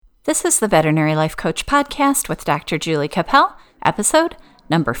This is the Veterinary Life Coach Podcast with Dr. Julie Capel, episode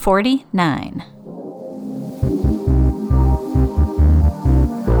number 49.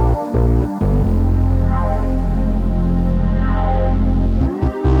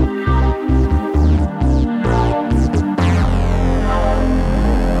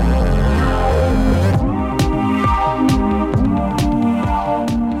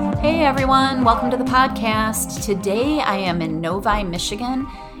 Hey everyone, welcome to the podcast. Today I am in Novi, Michigan,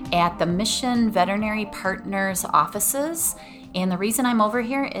 at the Mission Veterinary Partners offices. And the reason I'm over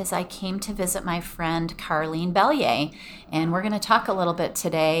here is I came to visit my friend Karlene Belyea. And we're going to talk a little bit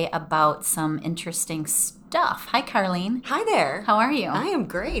today about some interesting stuff. Hi, Karlene. Hi there. How are you? I am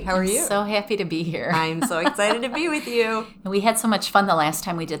great. How are you? So happy to be here. I'm so excited to be with you. And we had so much fun the last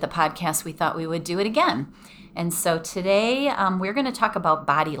time we did the podcast, we thought we would do it again. And so today we're going to talk about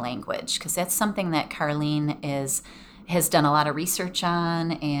body language because that's something that Karlene has done a lot of research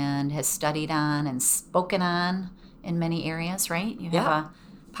on and has studied on and spoken on in many areas, right? You have a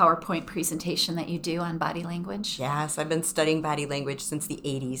PowerPoint presentation that you do on body language. Yes, I've been studying body language since the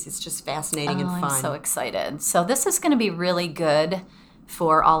 80s. It's just fascinating and fun. I'm so excited. So this is going to be really good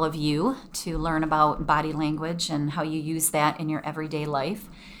for all of you to learn about body language and how you use that in your everyday life.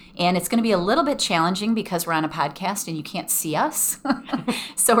 And it's going to be a little bit challenging because we're on a podcast and you can't see us.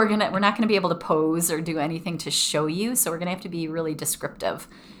 So we're not going to be able to pose or do anything to show you. So we're going to have to be really descriptive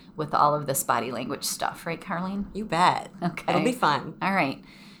with all of this body language stuff. Right, Karlene? You bet. Okay. It'll be fun. All right.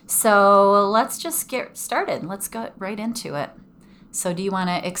 So let's just get started. Let's go right into it. So do you want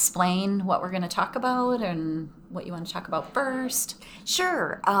to explain what we're going to talk about and what you want to talk about first?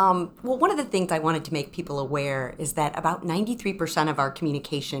 Sure. Well, one of the things I wanted to make people aware is that about 93% of our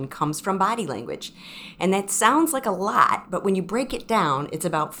communication comes from body language. And that sounds like a lot, but when you break it down, it's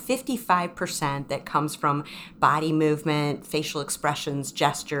about 55% that comes from body movement, facial expressions,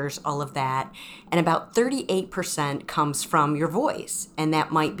 gestures, all of that. And about 38% comes from your voice. And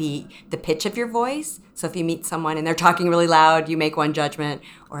that might be the pitch of your voice. So if you meet someone and they're talking really loud, you make one judgment.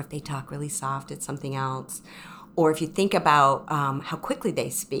 Or if they talk really soft, it's something else. Or if you think about how quickly they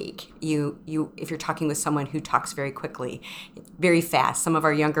speak, if you're talking with someone who talks very quickly, very fast, some of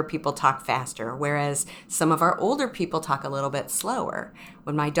our younger people talk faster, whereas some of our older people talk a little bit slower.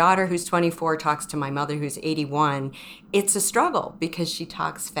 When my daughter, who's 24, talks to my mother, who's 81, it's a struggle because she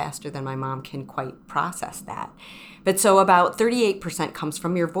talks faster than my mom can quite process that. But so about 38% comes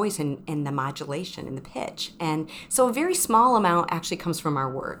from your voice and the modulation and the pitch. And so a very small amount actually comes from our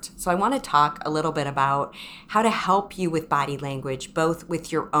words. So I want to talk a little bit about how to help you with body language, both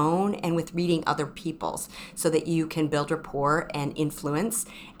with your own and with reading other people's, so that you can build rapport and influence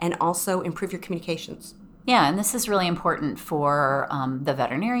and also improve your communications. Yeah, and this is really important for the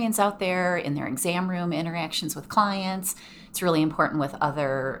veterinarians out there in their exam room interactions with clients. It's really important with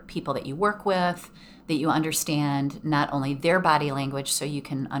other people that you work with, that you understand not only their body language so you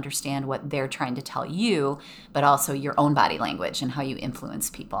can understand what they're trying to tell you, but also your own body language and how you influence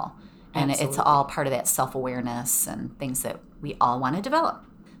people. And Absolutely. It's all part of that self-awareness and things that we all want to develop.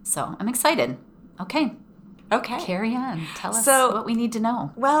 So I'm excited. Okay. Carry on. Tell us what we need to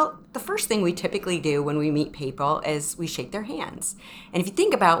know. Well, the first thing we typically do when we meet people is we shake their hands. And if you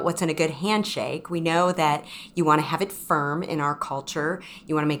think about what's in a good handshake, we know that you want to have it firm in our culture.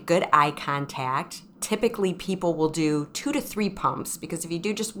 You want to make good eye contact. Typically, people will do 2 to 3 pumps because if you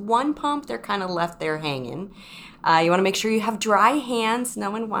do just one pump, they're kind of left there hanging. You want to make sure you have dry hands.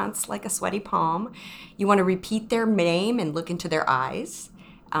 No one wants like a sweaty palm. You want to repeat their name and look into their eyes.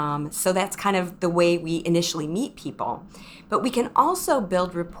 So that's kind of the way we initially meet people. But we can also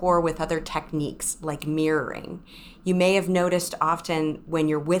build rapport with other techniques like mirroring. You may have noticed often when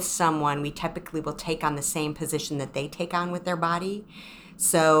you're with someone, we typically will take on the same position that they take on with their body.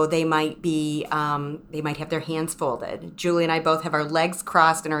 So they might have their hands folded. Julie and I both have our legs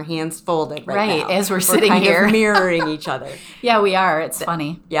crossed and our hands folded right now. As we're sitting kind here. Of mirroring each other. Yeah, we are. It's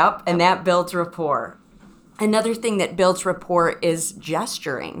funny. Yep, and that builds rapport. Another thing that builds rapport is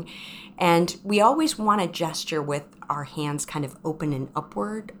gesturing. And we always want to gesture with our hands kind of open and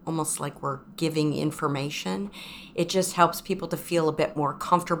upward, almost like we're giving information. It just helps people to feel a bit more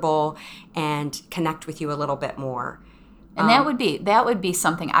comfortable and connect with you a little bit more. And that would be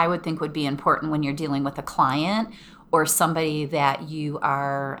something I would think would be important when you're dealing with a client or somebody that you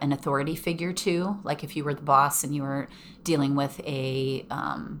are an authority figure to, like if you were the boss and you were dealing with a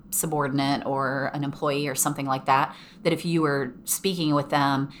subordinate or an employee or something like that, that if you were speaking with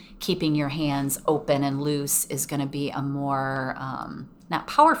them, keeping your hands open and loose is going to be a more, not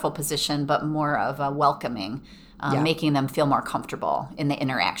powerful position, but more of a welcoming, making them feel more comfortable in the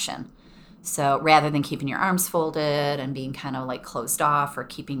interaction. So rather than keeping your arms folded and being kind of like closed off or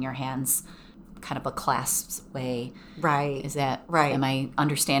keeping your hands kind of a clasped way. Right. Is that right? Am I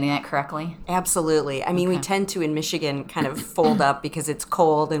understanding that correctly? Absolutely. I mean, we tend to in Michigan kind of fold up because it's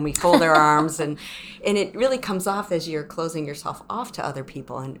cold, and we fold our arms, and it really comes off as you're closing yourself off to other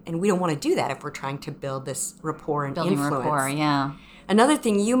people, and we don't want to do that if we're trying to build this rapport and Building influence. rapport, yeah. Another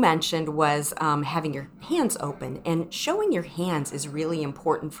thing you mentioned was having your hands open, and showing your hands is really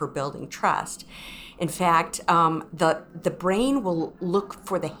important for building trust. In fact, the brain will look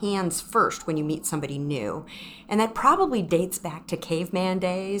for the hands first when you meet somebody new. And that probably dates back to caveman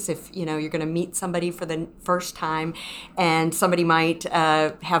days. If you're going to meet somebody for the first time, and somebody might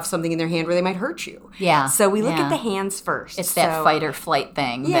have something in their hand where they might hurt you. Yeah. So we look at the hands first. It's that fight or flight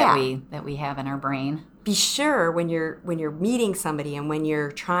thing that we have in our brain. Be sure when you're meeting somebody and when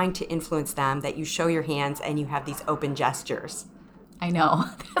you're trying to influence them that you show your hands and you have these open gestures. I know.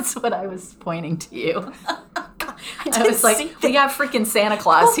 That's what I was pointing to you. I was like, we got freaking Santa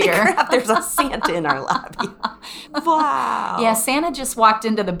Claus here. Crap, there's a Santa in our lobby. Wow. Yeah, Santa just walked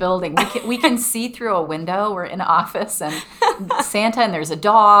into the building. We can see through a window. We're in an office, and Santa, and there's a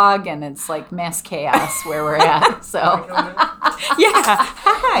dog, and it's like mass chaos where we're at. So, yeah,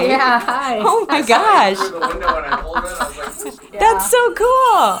 hi. Yeah, hi. Oh my gosh. Through the window when I pulled in, I was like, That's so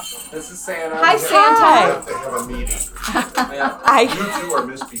cool. this is Santa. Hi, We Santa. have to have a meeting. You two are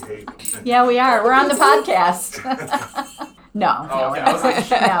misbehaving. Yeah, we are. We're on the podcast. No, Oh, okay. I was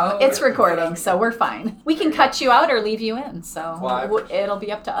like, no, it's recording, so we're fine. We can cut you out or leave you in, so Well, it'll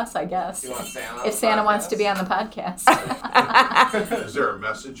be up to us, I guess. You want Santa? If Santa wants to be on the podcast. Is there a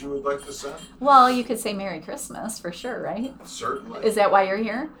message you would like to send? Well, you could say Merry Christmas for sure, right? Certainly. Is that why you're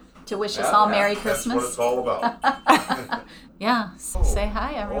here? To wish us all Merry That's what Christmas? it's all about. Yeah. Say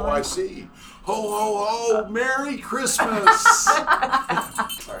hi, Oh, everyone. I see. Ho, ho, ho. Merry Christmas.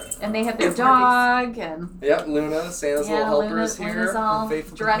 And they have their dog, and Yep, Luna, Santa's little helper is here. Luna's all from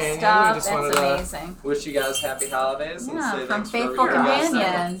Faithful dressed Companion. up. We just That's wanted amazing. to wish you guys happy holidays and Yeah, say from thanks for Faithful everything you guys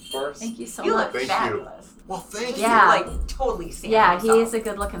Companion. did, Of course. Thank you so You much. look Thank you. fabulous. Well, thank you. Yeah. Like totally Santa. Yeah, he himself. is a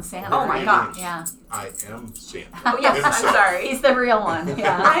good-looking Santa. Oh my It God. is. Yeah. I am Santa. Oh yes, I'm Himself. sorry. He's the real one.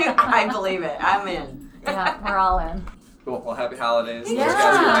 Yeah. I believe it. I'm in. Yeah, we're all in. Cool. Well, happy holidays. Yeah, Wish you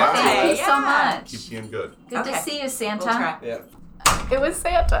guys a good thank day. you so much. Keep being good. Good Okay. to see you, Santa. We'll try. Yeah. It was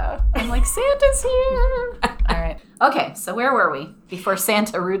Santa. I'm like, Santa's here. All right. Okay, so where were we before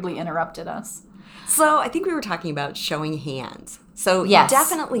Santa rudely interrupted us? So I think we were talking about showing hands. So Yes. you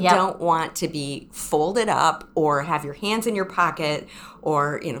definitely Yep. don't want to be folded up or have your hands in your pocket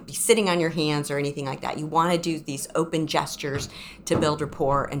or be sitting on your hands or anything like that. You want to do these open gestures to build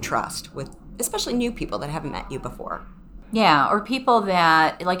rapport and trust with especially new people that haven't met you before. Yeah, or people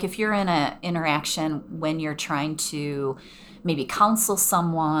that, like if you're in an interaction when you're trying to maybe counsel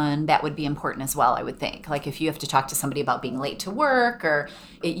someone, that would be important as well, I would think. Like if you have to talk to somebody about being late to work, or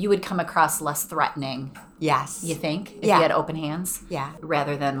you would come across less threatening, Yes. you think, if Yeah. you had open hands? Yeah.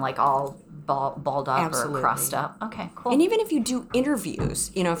 Rather than like all balled up Absolutely. or crossed up. Okay, cool. And even if you do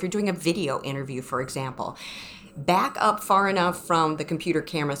interviews, if you're doing a video interview, for example, back up far enough from the computer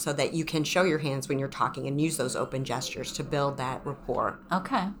camera so that you can show your hands when you're talking and use those open gestures to build that rapport.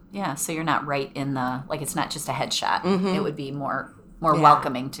 Okay, yeah, so you're not right in the, like it's not just a headshot. It would be more Yeah.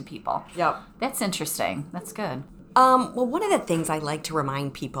 welcoming to people. Yep. That's interesting. That's good. Well, one of the things I like to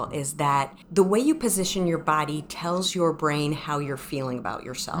remind people is that the way you position your body tells your brain how you're feeling about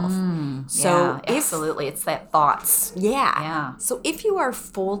yourself. Yeah, absolutely. It's that thoughts. Yeah. So if you are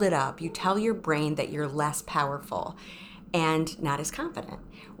folded up, you tell your brain that you're less powerful and not as confident.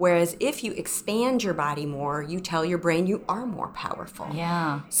 Whereas if you expand your body more, you tell your brain you are more powerful.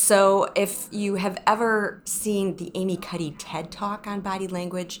 Yeah. So if you have ever seen the Amy Cuddy TED Talk on body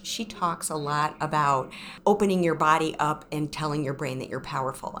language, she talks a lot about opening your body up and telling your brain that you're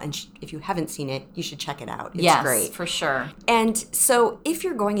powerful. And if you haven't seen it, you should check it out. It's Yes, great. for sure. And so if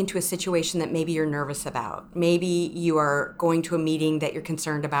you're going into a situation that maybe you're nervous about, maybe you are going to a meeting that you're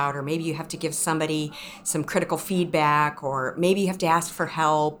concerned about, or maybe you have to give somebody some critical feedback, or maybe you have to ask for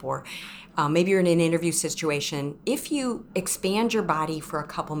help, or maybe you're in an interview situation, if you expand your body for a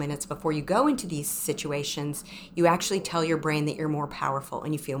couple minutes before you go into these situations, you actually tell your brain that you're more powerful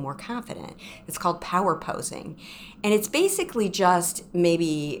and you feel more confident. It's called power posing. And it's basically just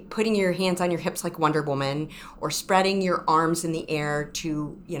maybe putting your hands on your hips like Wonder Woman, or spreading your arms in the air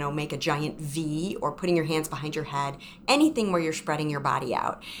to, make a giant V, or putting your hands behind your head, anything where you're spreading your body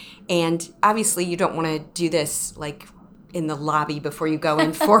out. And obviously you don't want to do this like in the lobby before you go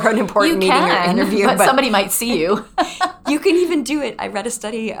in for an important meeting or interview. But somebody might see you. You can even do it. I read a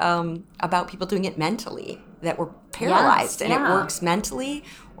study about people doing it mentally that were paralyzed, and it yeah. works mentally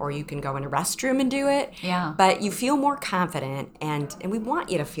or you can go in a restroom and do it. Yeah. But you feel more confident, and we want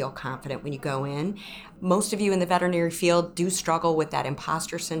you to feel confident when you go in. Most of you in the veterinary field do struggle with that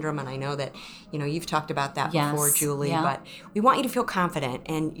imposter syndrome, and I know that, you've talked about that before, Julie, yeah. but we want you to feel confident,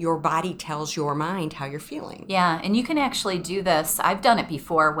 and your body tells your mind how you're feeling. Yeah, and you can actually do this. I've done it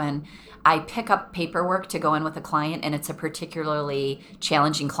before when I pick up paperwork to go in with a client and it's a particularly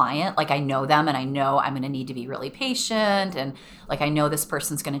challenging client. Like I know them and I know I'm going to need to be really patient and like I know this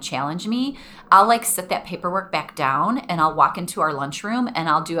person's going to challenge me. I'll like sit that paperwork back down and I'll walk into our lunchroom and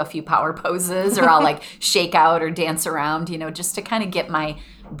I'll do a few power poses or I'll like shake out or dance around, just to kind of get my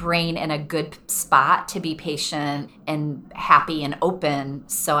brain in a good spot to be patient and happy and open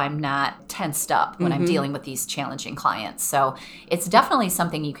so I'm not tensed up when I'm dealing with these challenging clients. So it's definitely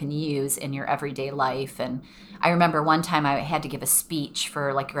something you can use in your everyday life. And I remember one time I had to give a speech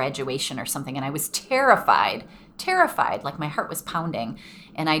for like graduation or something and I was terrified, like my heart was pounding.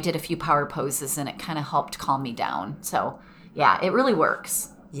 And I did a few power poses and it kind of helped calm me down. So yeah, it really works.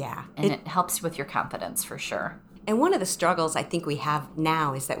 Yeah. And it helps with your confidence for sure. And one of the struggles I think we have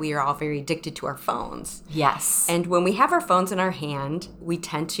now is that we are all very addicted to our phones. Yes. And when we have our phones in our hand, we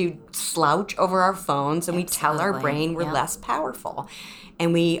tend to slouch over our phones and we tell our brain we're less powerful.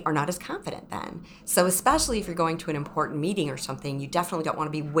 And we are not as confident then. So especially if you're going to an important meeting or something, you definitely don't want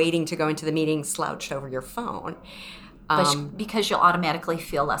to be waiting to go into the meeting slouched over your phone. Because you'll automatically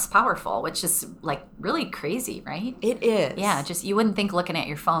feel less powerful, which is like really crazy, right? It is. Yeah, just you wouldn't think looking at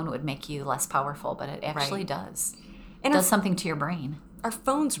your phone would make you less powerful, but it actually does. And it does something to your brain. Our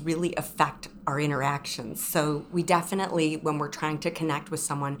phones really affect our interactions. So we definitely, when we're trying to connect with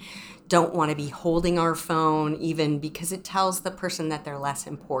someone, don't want to be holding our phone even because it tells the person that they're less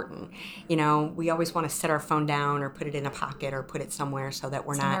important. We always want to set our phone down or put it in a pocket or put it somewhere so that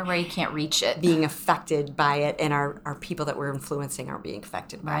we're not where you can't reach it, being affected by it, and our people that we're influencing aren't being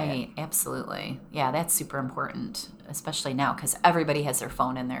affected by it. Right, absolutely. Yeah, that's super important, especially now because everybody has their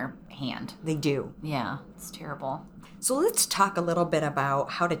phone in their hand. They do. Yeah, it's terrible. So let's talk a little bit about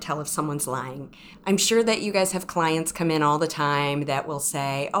how to tell if someone's lying. I'm sure that you guys have clients come in all the time that will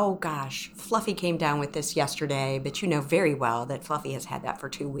say, oh gosh, Fluffy came down with this yesterday, but you know very well that Fluffy has had that for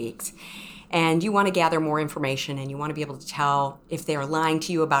 2 weeks. And you want to gather more information and you want to be able to tell if they are lying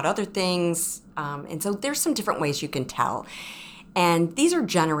to you about other things. And so there's some different ways you can tell. And these are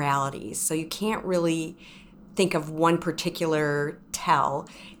generalities, so you can't really think of one particular tell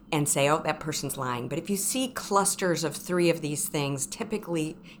and say, oh, that person's lying. But if you see clusters of 3 of these things,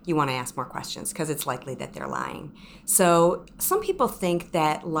 typically you want to ask more questions because it's likely that they're lying. So some people think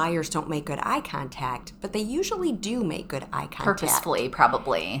that liars don't make good eye contact, but they usually do make good eye contact. Purposefully,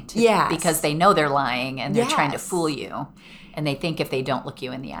 probably. Yes. Because they know they're lying and they're trying to fool you. And they think if they don't look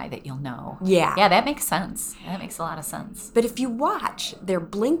you in the eye that you'll know. Yeah. Yeah, that makes sense. That makes a lot of sense. But if you watch, their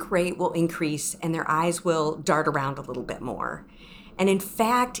blink rate will increase and their eyes will dart around a little bit more. And in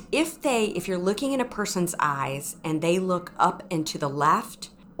fact, if you're looking in a person's eyes and they look up and to the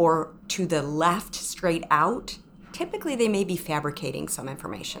left or to the left straight out, typically they may be fabricating some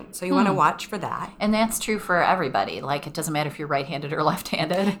information. So you want to watch for that. And that's true for everybody. Like, it doesn't matter if you're right-handed or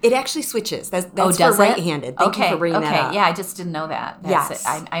left-handed. It actually switches. That's does for it? right-handed. Thank you for bringing that up. Yeah, I just didn't know that. Yes.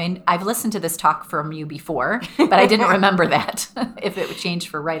 I mean, I've listened to this talk from you before, but I didn't remember that, if it would change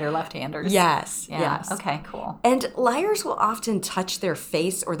for right or left-handers. Yes, Yeah. yes. Okay, cool. And liars will often touch their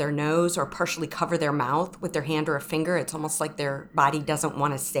face or their nose or partially cover their mouth with their hand or a finger. It's almost like their body doesn't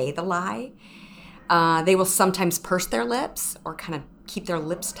want to say the lie. They will sometimes purse their lips or kind of keep their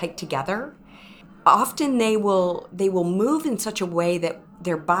lips tight together. Often they will move in such a way that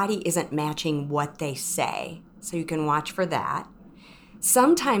their body isn't matching what they say. So you can watch for that.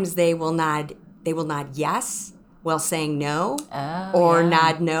 Sometimes they will nod yes while saying no,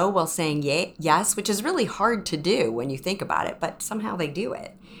 nod no while saying yes, which is really hard to do when you think about it, but somehow they do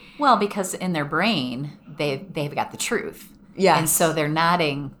it. Well, because in their brain, they've got the truth. Yes. And so they're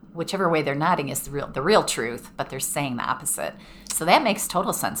nodding, whichever way they're nodding is the real truth, but they're saying the opposite. So that makes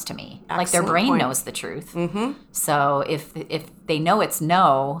total sense to me. Excellent like their brain point. knows the truth. Mm-hmm. So if they know it's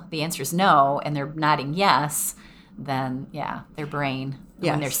no, the answer is no, and they're nodding yes, then yeah, their brain,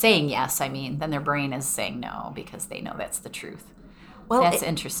 when they're saying yes, then their brain is saying no because they know that's the truth. Well, that's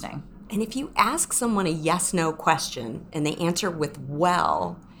interesting. And if you ask someone a yes-no question and they answer with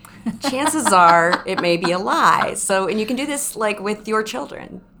well, chances are it may be a lie. So, and you can do this like with your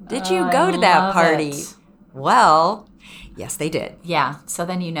children. Did you go to that party? It. Well, yes, they did. Yeah. So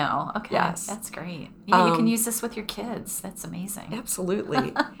then you know. Okay. Yes. That's great. Yeah, you can use this with your kids. That's amazing.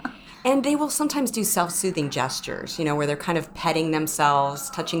 Absolutely. And they will sometimes do self-soothing gestures, where they're kind of petting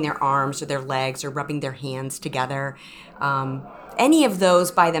themselves, touching their arms or their legs or rubbing their hands together. And any of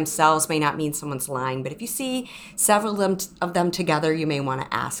those by themselves may not mean someone's lying, but if you see several of them together, you may want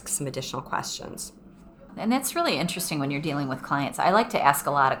to ask some additional questions. And that's really interesting when you're dealing with clients. I like to ask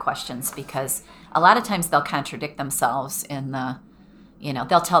a lot of questions because a lot of times they'll contradict themselves in the,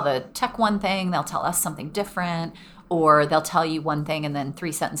 they'll tell the tech one thing, they'll tell us something different, or they'll tell you one thing and then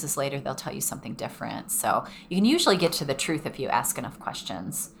 3 sentences later they'll tell you something different. So you can usually get to the truth if you ask enough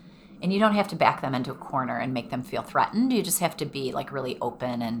questions. And you don't have to back them into a corner and make them feel threatened. You just have to be like really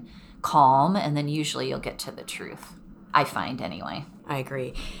open and calm, and then usually you'll get to the truth. I find anyway. I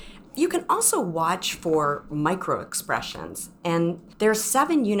agree. You can also watch for micro-expressions, and there's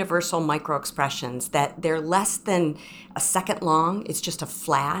 7 universal micro-expressions that they're less than a second long. It's just a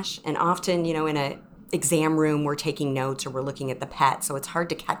flash, and often, in a exam room, we're taking notes or we're looking at the pet, so it's hard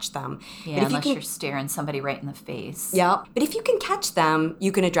to catch them. Yeah, unless you're staring somebody right in the face. Yeah, but if you can catch them,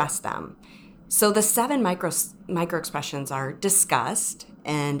 you can address them. So the 7 micro expressions are disgust,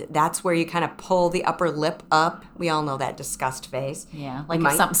 and that's where you kind of pull the upper lip up. We all know that disgust face. Yeah, like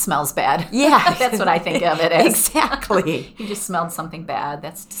if something smells bad. Yeah. That's what I think of it as. Exactly. You just smelled something bad.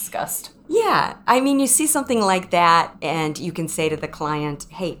 That's disgust. Yeah. I mean, you see something like that, and you can say to the client,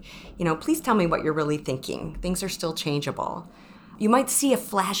 hey, please tell me what you're really thinking. Things are still changeable. You might see a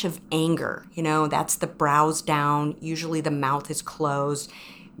flash of anger. That's the brows down. Usually the mouth is closed.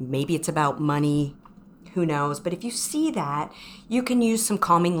 Maybe it's about money. Who knows? But if you see that, you can use some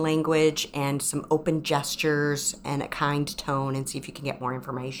calming language and some open gestures and a kind tone and see if you can get more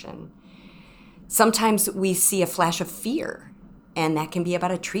information. Sometimes we see a flash of fear, and that can be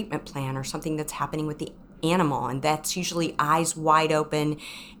about a treatment plan or something that's happening with the animal, and that's usually eyes wide open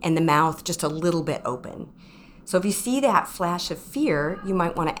and the mouth just a little bit open. So if you see that flash of fear, you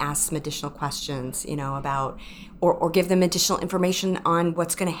might want to ask some additional questions, about, or give them additional information on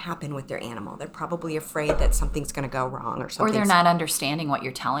what's going to happen with their animal. They're probably afraid that something's going to go wrong or something. Or they're not understanding what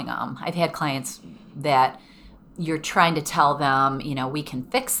you're telling them. I've had clients that you're trying to tell them, we can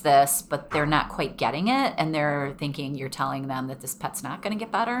fix this, but they're not quite getting it. And they're thinking you're telling them that this pet's not going to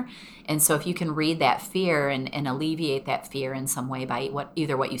get better. And so if you can read that fear and alleviate that fear in some way by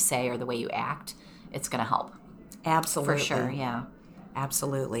either what you say or the way you act, it's going to help. Absolutely. For sure, yeah.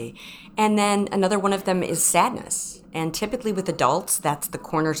 Absolutely. And then another one of them is sadness. And typically with adults, that's the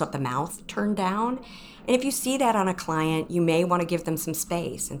corners of the mouth turned down. And if you see that on a client, you may want to give them some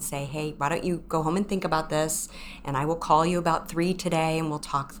space and say, hey, why don't you go home and think about this, and I will call you about 3 today, and we'll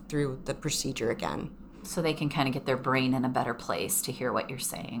talk through the procedure again. So they can kind of get their brain in a better place to hear what you're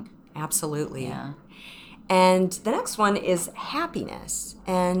saying. Absolutely. Yeah. And the next one is happiness.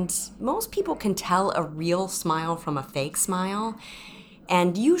 And most people can tell a real smile from a fake smile.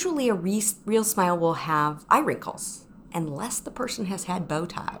 And usually a real smile will have eye wrinkles, unless the person has had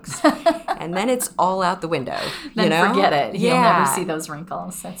Botox. And then it's all out the window. Then forget it. Yeah. You'll never see those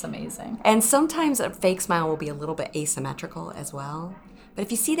wrinkles. That's amazing. And sometimes a fake smile will be a little bit asymmetrical as well. But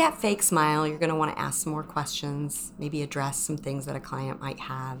if you see that fake smile, you're going to want to ask some more questions, maybe address some things that a client might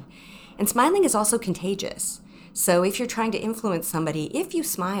have. And smiling is also contagious. So if you're trying to influence somebody, if you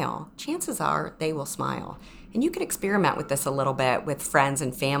smile, chances are they will smile. And you can experiment with this a little bit with friends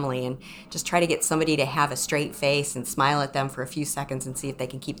and family and just try to get somebody to have a straight face and smile at them for a few seconds and see if they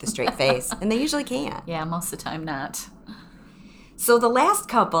can keep the straight face. And they usually can. Yeah, most of the time not. So the last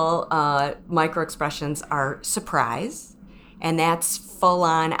couple micro expressions are surprise. And that's full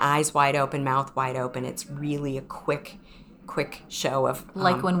on eyes wide open, mouth wide open. It's really a quick show of...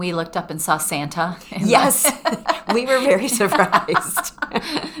 like when we looked up and saw Santa. Yes, we were very surprised.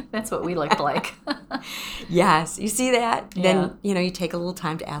 That's what we looked like. Yes, you see that? Yeah. Then, you take a little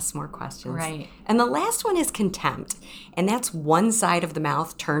time to ask more questions. Right. And the last one is contempt. And that's one side of the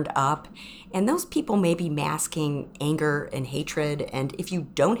mouth turned up. And those people may be masking anger and hatred. And if you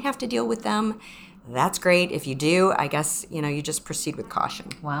don't have to deal with them, that's great. If you do, I guess, you just proceed with caution.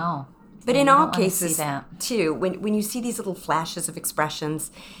 Wow. But Yeah, in you all don't wanna cases, see that. too, when you see these little flashes of expressions,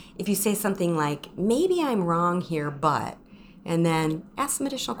 if you say something like, maybe I'm wrong here, but, and then ask some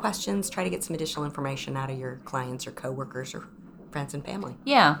additional questions, try to get some additional information out of your clients or coworkers or friends and family.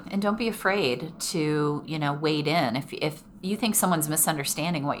 Yeah, and don't be afraid to, wade in. If you think someone's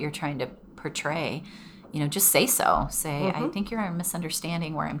misunderstanding what you're trying to portray, just say so. Say, I think you're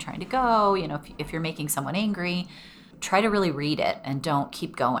misunderstanding where I'm trying to go. If you're making someone angry, try to really read it and don't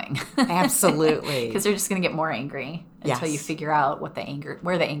keep going. Absolutely. Because they're just going to get more angry until you figure out where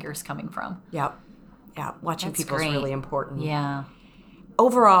the anger is coming from. Yep. Yeah, watching That's people great. is really important. Yeah.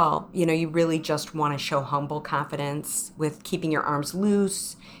 overall, you really just want to show humble confidence with keeping your arms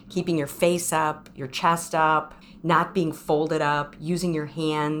loose, keeping your face up, your chest up, not being folded up, using your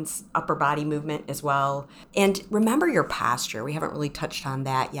hands, upper body movement as well. And remember your posture. We haven't really touched on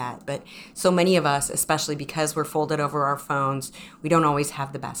that yet, but so many of us, especially because we're folded over our phones, we don't always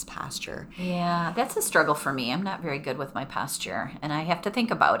have the best posture. Yeah, that's a struggle for me. I'm not very good with my posture, and I have to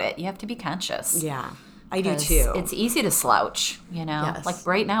think about it. You have to be conscious. Yeah. I do too. It's easy to slouch, Yes. Like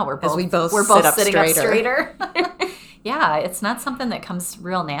right now we're As we both sitting up straighter. Yeah, it's not something that comes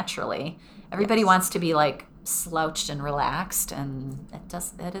real naturally. Everybody wants to be like slouched and relaxed, and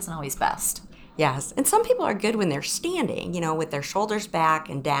it isn't always best. Yes, and some people are good when they're standing, with their shoulders back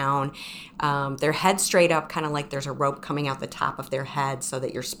and down, their head straight up, kind of like there's a rope coming out the top of their head so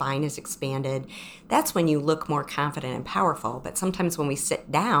that your spine is expanded. That's when you look more confident and powerful. But sometimes when we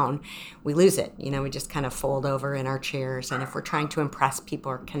sit down, we lose it. We just kind of fold over in our chairs. And if we're trying to impress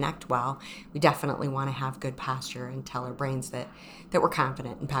people or connect well, we definitely want to have good posture and tell our brains that we're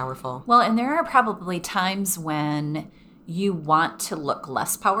confident and powerful. Well, and there are probably times when you want to look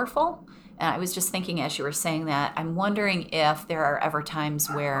less powerful. And I was just thinking as you were saying that, I'm wondering if there are ever times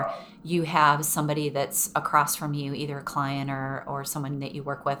where you have somebody that's across from you, either a client or someone that you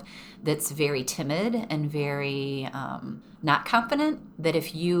work with, that's very timid and very not confident, that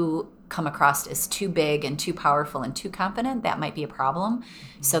if you come across as too big and too powerful and too confident, that might be a problem.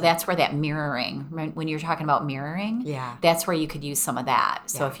 So that's where that mirroring, when you're talking about mirroring, that's where you could use some of that.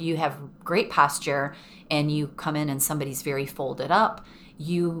 So if you have great posture and you come in and somebody's very folded up,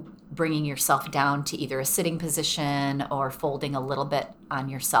 you bringing yourself down to either a sitting position or folding a little bit on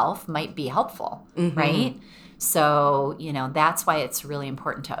yourself might be helpful, right? So, that's why it's really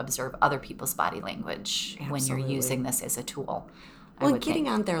important to observe other people's body language when you're using this as a tool. Well, getting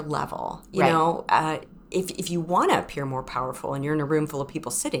on their level, if you want to appear more powerful and you're in a room full of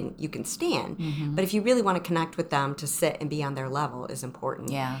people sitting, you can stand. But if you really want to connect with them, to sit and be on their level is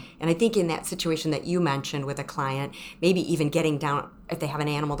important. Yeah. And I think in that situation that you mentioned with a client, maybe even getting down, if they have an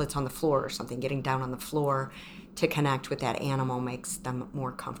animal that's on the floor or something, getting down on the floor to connect with that animal makes them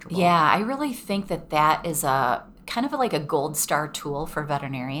more comfortable. Yeah, I really think that is a kind of like a gold star tool for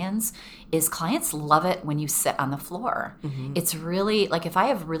veterinarians. Is clients love it when you sit on the floor. It's really, like if I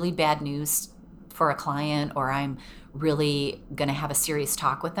have really bad news for a client or I'm really going to have a serious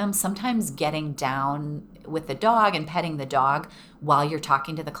talk with them, sometimes getting down with the dog and petting the dog while you're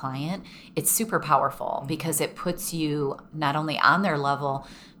talking to the client, it's super powerful because it puts you not only on their level,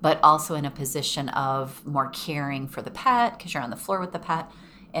 but also in a position of more caring for the pet because you're on the floor with the pet,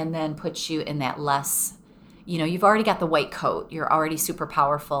 and then puts you in that less, you've already got the white coat. You're already super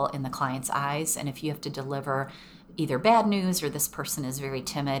powerful in the client's eyes. And if you have to deliver either bad news or this person is very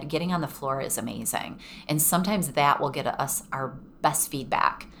timid, getting on the floor is amazing. And sometimes that will get us our best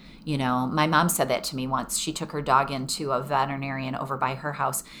feedback. My mom said that to me once. She took her dog into a veterinarian over by her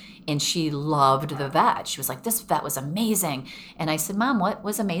house, and she loved the vet. She was like, this vet was amazing. And I said, Mom, what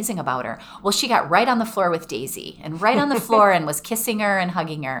was amazing about her? Well, she got right on the floor with Daisy and right on the floor and was kissing her and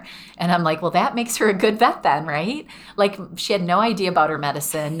hugging her. And I'm like, well, that makes her a good vet then, right? Like she had no idea about her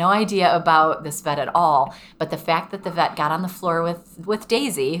medicine, no idea about this vet at all. But the fact that the vet got on the floor with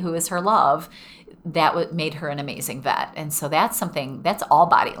Daisy, who is her love, that made her an amazing vet. And so that's something, that's all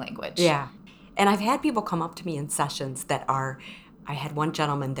body language. Yeah. And I've had people come up to me in sessions that I had one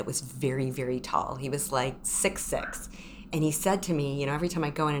gentleman that was very, very tall. He was like 6'6". And he said to me, every time I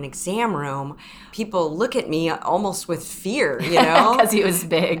go in an exam room, people look at me almost with fear, Because he was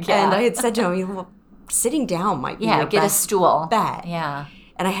big, yeah. And I had said to him, well, sitting down might be your get best a stool. bet. Yeah.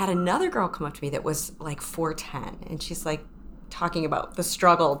 And I had another girl come up to me that was like 4'10", and she's like, talking about the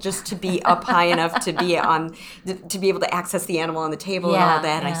struggle just to be up high enough to be able to access the animal on the table and all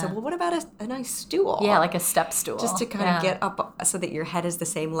that. And I said, well, what about a nice stool? Yeah, like a step stool. Just to kind of get up so that your head is the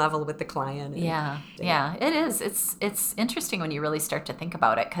same level with the client. Yeah, it is. It's interesting when you really start to think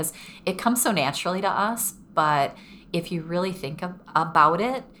about it because it comes so naturally to us. But if you really think about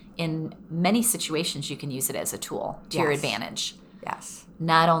it, in many situations, you can use it as a tool to your advantage. Yes.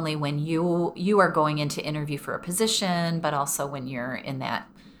 Not only when you are going in to interview for a position, but also when you're in that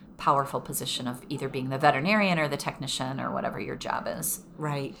powerful position of either being the veterinarian or the technician or whatever your job is.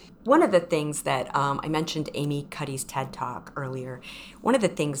 Right. One of the things that I mentioned Amy Cuddy's TED Talk earlier. One of the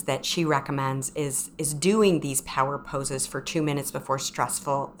things that she recommends is doing these power poses for 2 minutes before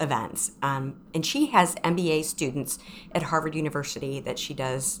stressful events. And she has MBA students at Harvard University that she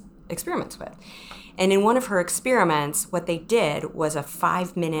does experiments with. And in one of her experiments, what they did was a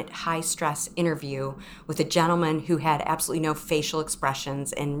 5-minute high-stress interview with a gentleman who had absolutely no facial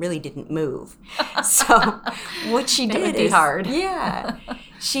expressions and really didn't move. So what she did would be is hard. Yeah.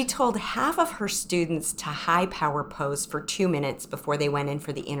 She told half of her students to high power pose for 2 minutes before they went in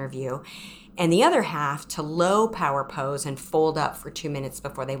for the interview, and the other half to low power pose and fold up for 2 minutes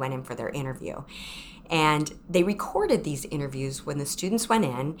before they went in for their interview. And they recorded these interviews when the students went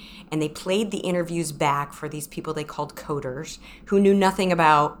in, and they played the interviews back for these people they called coders who knew nothing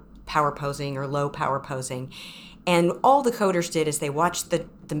about power posing or low power posing. And all the coders did is they watched the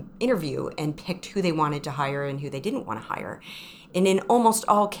interview and picked who they wanted to hire and who they didn't want to hire. And in almost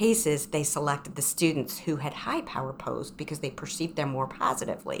all cases, they selected the students who had high power posed because they perceived them more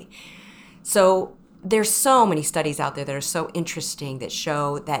positively. So there's so many studies out there that are so interesting that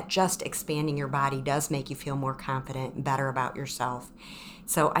show that just expanding your body does make you feel more confident and better about yourself.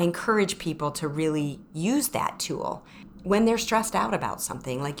 So I encourage people to really use that tool when they're stressed out about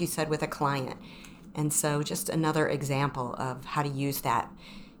something, like you said with a client. And so just another example of how to use that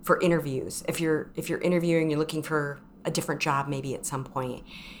for interviews. If you're interviewing, you're looking for a different job maybe at some point.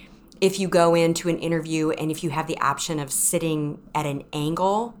 If you go into an interview and if you have the option of sitting at an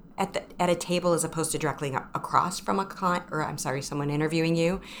angle at a table as opposed to directly across from a client, or someone interviewing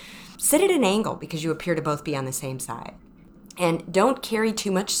you, sit at an angle because you appear to both be on the same side. And don't carry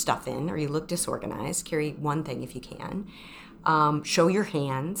too much stuff in or you look disorganized. Carry one thing if you can. Show your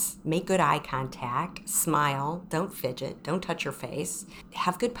hands, make good eye contact, smile, don't fidget, don't touch your face,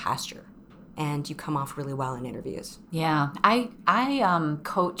 have good posture, and you come off really well in interviews. Yeah, I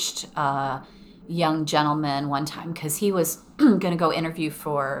coached a young gentleman one time because he was going to go interview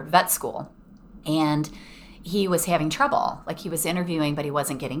for vet school, and he was having trouble. Like, he was interviewing, but he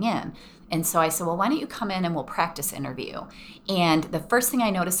wasn't getting in. And so I said, well, why don't you come in and we'll practice interview? And the first thing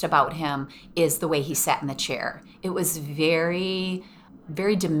I noticed about him is the way he sat in the chair. It was very,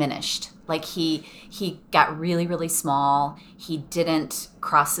 very diminished. Like, he got really, really small. He didn't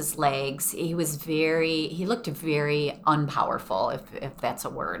cross his legs. He looked very unpowerful, if that's a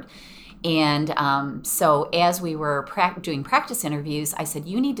word. And so as we were doing practice interviews, I said,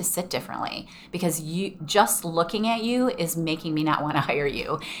 you need to sit differently because just looking at you is making me not want to hire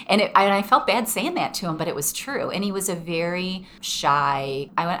you. And I felt bad saying that to him, but it was true. And he was a very shy,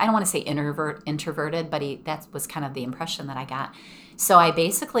 I don't want to say introverted, but that was kind of the impression that I got. So I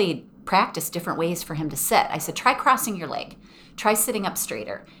basically practiced different ways for him to sit. I said, try crossing your leg. Try sitting up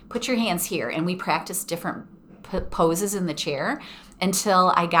straighter. Put your hands here. And we practiced different poses in the chair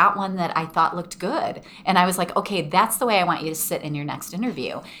until I got one that I thought looked good. And I was like, okay, that's the way I want you to sit in your next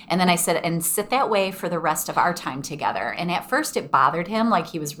interview. And then I said, and sit that way for the rest of our time together. And at first it bothered him, like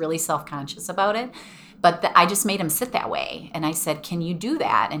he was really self-conscious about it. But I just made him sit that way. And I said, can you do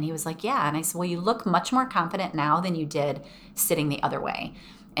that? And he was like, yeah. And I said, well, you look much more confident now than you did sitting the other way.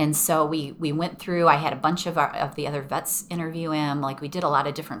 And so we went through, I had a bunch of the other vets interview him. Like, we did a lot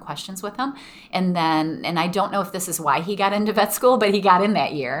of different questions with him. And I don't know if this is why he got into vet school, but he got in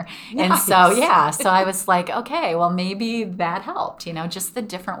that year. Nice. And so, so I was like, okay, well, maybe that helped, just the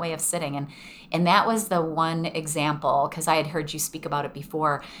different way of sitting. And that was the one example, because I had heard you speak about it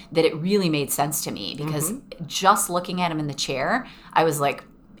before, that it really made sense to me because just looking at him in the chair, I was like,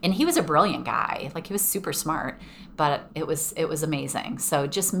 and he was a brilliant guy. Like, he was super smart, but it was amazing. So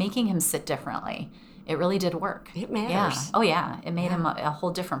just making him sit differently, it really did work. It matters. Yeah. Oh, yeah. It made him a whole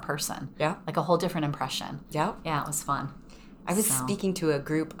different person. Yeah. Like a whole different impression. Yeah. Yeah, it was fun. I was speaking to a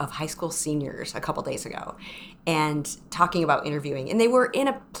group of high school seniors a couple days ago and talking about interviewing. And they were in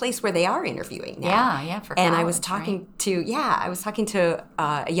a place where they are interviewing now. Yeah, for And college, I was talking to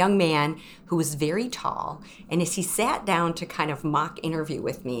a young man who was very tall. And as he sat down to kind of mock interview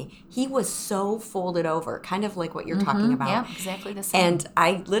with me, he was so folded over, kind of like what you're talking about. Yeah, exactly the same. And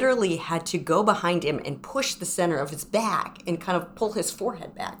I literally had to go behind him and push the center of his back and kind of pull his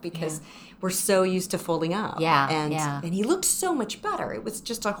forehead back because we're so used to folding up. Yeah, And he looked so much better. It was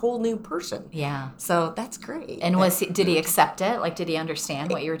just a whole new person. Yeah. So that's great. And did he accept it? Like, did he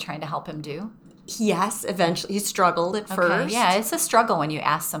understand what you were trying to help him do? Yes, eventually. He struggled at first. Yeah, it's a struggle when you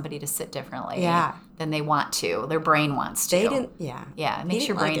ask somebody to sit differently than they want to. Their brain wants to. They didn't, Yeah, it makes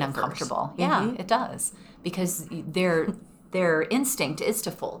your brain uncomfortable. Yeah, it does. Because their instinct is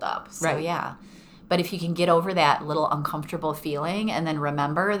to fold up. So, yeah. But if you can get over that little uncomfortable feeling and then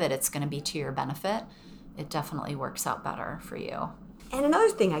remember that it's going to be to your benefit, it definitely works out better for you. And another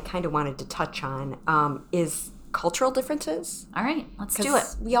thing I kind of wanted to touch on is cultural differences. All right, let's do it.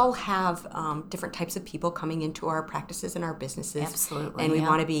 We all have different types of people coming into our practices and our businesses. Absolutely. And we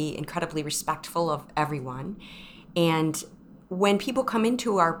want to be incredibly respectful of everyone. And when people come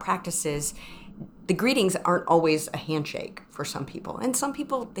into our practices, the greetings aren't always a handshake for some people. And some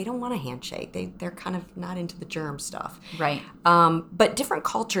people, they don't want a handshake. They're kind of not into the germ stuff. Right. But different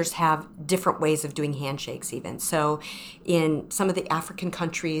cultures have different ways of doing handshakes even. So in some of the African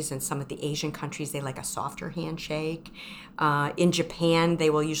countries and some of the Asian countries, they like a softer handshake. In Japan, they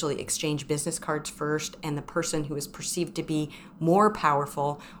will usually exchange business cards first, and the person who is perceived to be more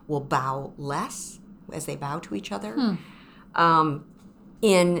powerful will bow less as they bow to each other.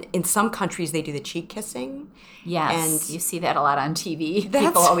 In some countries, they do the cheek kissing. Yes, and you see that a lot on TV. That's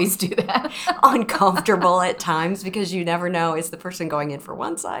People always do that. uncomfortable at times because you never know, is the person going in for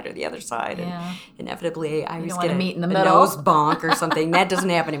one side or the other side? Yeah. And inevitably, I always don't get wanna a, meet in the a middle. nose bonk or something. That doesn't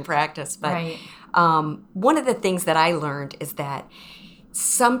happen in practice. But Right. one of the things that I learned is that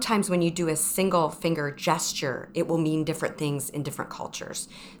sometimes when you do a single finger gesture, it will mean different things in different cultures.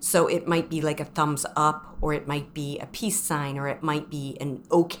 So it might be like a thumbs up, or it might be a peace sign, or it might be an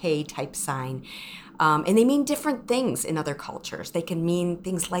okay type sign. And they mean different things in other cultures. They can mean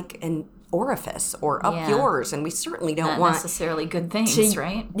things like an orifice or up Yeah. yours, and we certainly don't Not want necessarily good things,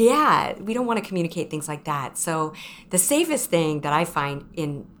 right? Yeah, we don't want to communicate things like that. So the safest thing that I find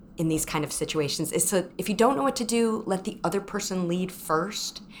in these kind of situations is to, if you don't know what to do, let the other person lead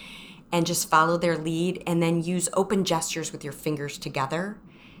first and just follow their lead, and then use open gestures with your fingers together,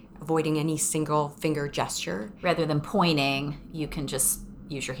 avoiding any single finger gesture. Rather than pointing, you can just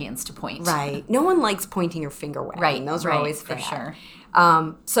use your hands to point. Right. No one likes pointing your finger wagging. Right. Those are right, always for bad.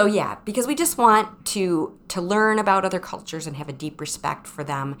 sure. So yeah, because we just want to learn about other cultures and have a deep respect for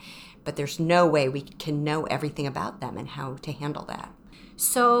them, but there's no way we can know everything about them and how to handle that.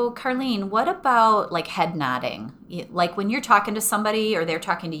 So, Karlene, what about like head nodding? Like when you're talking to somebody or they're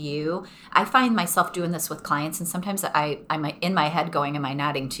talking to you, I find myself doing this with clients, and sometimes I'm in my head going, am I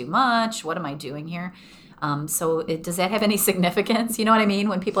nodding too much? What am I doing here? So does that have any significance? You know what I mean?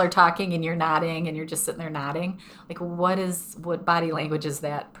 When people are talking and you're nodding and you're just sitting there nodding, like what body language is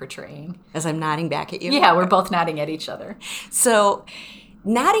that portraying? As I'm nodding back at you? Yeah, we're both nodding at each other. So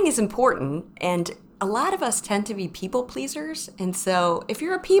nodding is important, and a lot of us tend to be people pleasers. And so if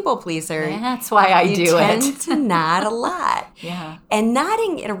you're a people pleaser, That's why I you do tend it. to nod a lot. Yeah. And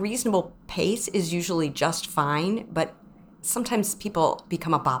nodding at a reasonable pace is usually just fine, but sometimes people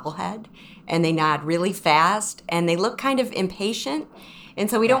become a bobblehead and they nod really fast and they look kind of impatient. And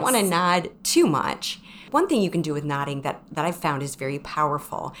so we don't want to nod too much. One thing you can do with nodding that I've found is very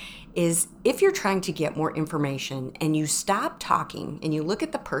powerful is if you're trying to get more information and you stop talking and you look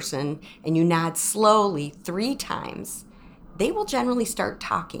at the person and you nod slowly 3 times, they will generally start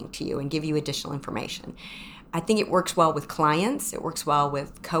talking to you and give you additional information. I think it works well with clients. It works well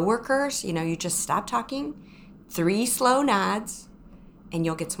with coworkers. You know, you just stop talking, 3 slow nods, and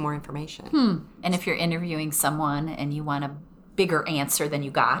you'll get some more information. And if you're interviewing someone and you want a bigger answer than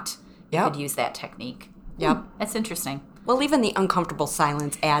you got, you Yep. could use that technique. Yep. That's interesting. Well, even the uncomfortable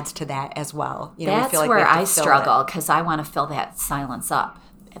silence adds to that as well. You know, we That's feel like we where have to I fill struggle it. because I want to fill that silence up.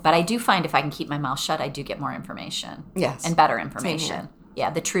 But I do find if I can keep my mouth shut, I do get more information. Yes. And better Same information. here. Yeah,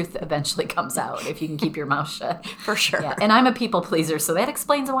 the truth eventually comes out if you can keep your mouth shut. For sure. Yeah, and I'm a people pleaser, so that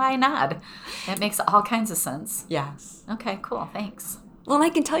explains why I nod. That makes all kinds of sense. Yes. Okay, cool. Thanks. Well, and I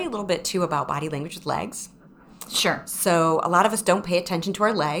can tell you a little bit, too, about body language with legs. Sure. So a lot of us don't pay attention to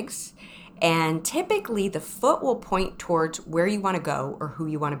our legs. And typically, the foot will point towards where you want to go or who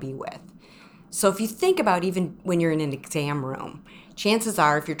you want to be with. So if you think about even when you're in an exam room, chances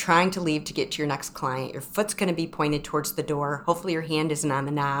are if you're trying to leave to get to your next client, your foot's going to be pointed towards the door. Hopefully your hand isn't on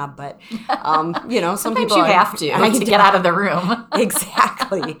the knob, but, you know, some Sometimes people you are- have to I get out of the room.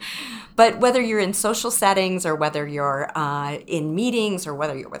 Exactly. But whether you're in social settings or whether you're in meetings or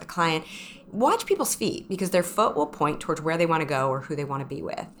whether you're with a client, watch people's feet because their foot will point towards where they want to go or who they want to be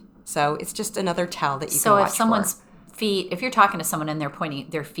with. So it's just another tell that you So can if watch someone's for. feet, if you're talking to someone and they're pointing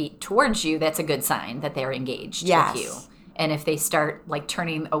their feet towards you, that's a good sign that they're engaged Yes. with you. And if they start like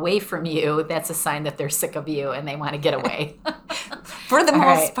turning away from you, that's a sign that they're sick of you and they want to get away. For the All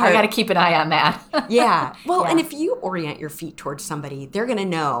most right, part. I got to keep an eye on that. Yeah. Well, Yeah. and if you orient your feet towards somebody, they're going to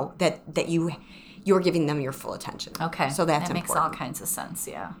know that you're giving them your full attention. Okay. So that's that makes important. all kinds of sense.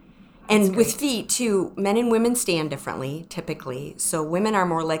 Yeah. And with feet, too, men and women stand differently, typically. So women are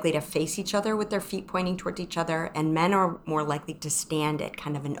more likely to face each other with their feet pointing towards each other, and men are more likely to stand at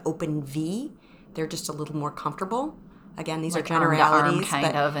kind of an open V. They're just a little more comfortable. Again, these Like are arm to generalities. arm kind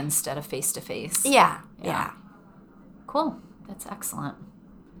but of instead of face to face. Yeah, yeah. Cool. That's excellent.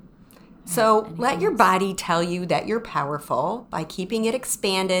 So let your body tell you that you're powerful by keeping it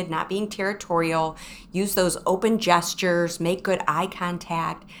expanded, not being territorial. Use those open gestures, make good eye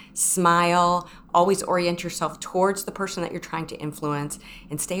contact, smile, always orient yourself towards the person that you're trying to influence,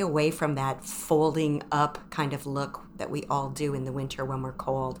 and stay away from that folding up kind of look that we all do in the winter when we're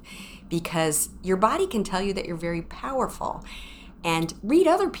cold, because your body can tell you that you're very powerful. And read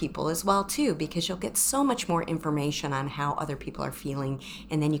other people as well, too, because you'll get so much more information on how other people are feeling,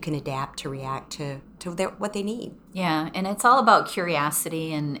 and then you can adapt to react to what they need. Yeah, and it's all about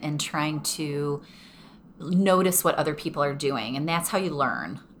curiosity and trying to notice what other people are doing, and that's how you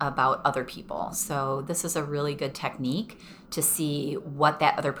learn about other people. So this is a really good technique to see what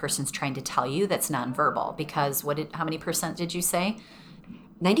that other person's trying to tell you that's nonverbal, because how many percent did you say?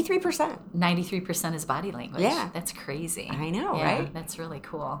 93%. 93% is body language. Yeah. That's crazy. I know, yeah, right? That's really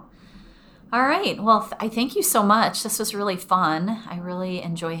cool. All right. Well, I thank you so much. This was really fun. I really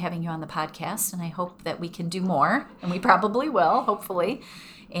enjoy having you on the podcast, and I hope that we can do more, and we probably will, hopefully.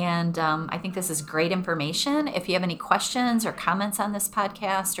 And I think this is great information. If you have any questions or comments on this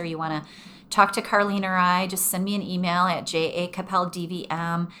podcast, or you want to talk to Karlene or I, just send me an email at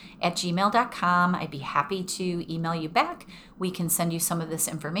jacapeldvm@gmail.com. I'd be happy to email you back. We can send you some of this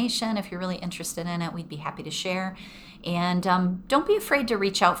information. If you're really interested in it, we'd be happy to share. And don't be afraid to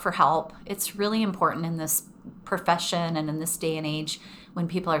reach out for help. It's really important in this profession and in this day and age when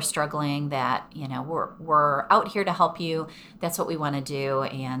people are struggling that, we're out here to help you. That's what we want to do,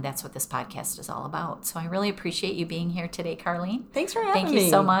 and that's what this podcast is all about. So I really appreciate you being here today, Karlene. Thanks for having me. Thank you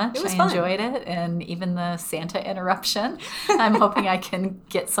so much. It was I fun. enjoyed it, and even the Santa interruption. I'm hoping I can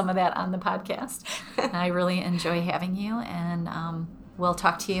get some of that on the podcast. I really enjoy having you, and we'll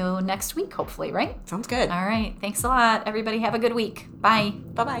talk to you next week, hopefully, right? Sounds good. All right. Thanks a lot. Everybody have a good week. Bye.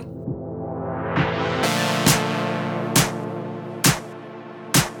 Bye-bye.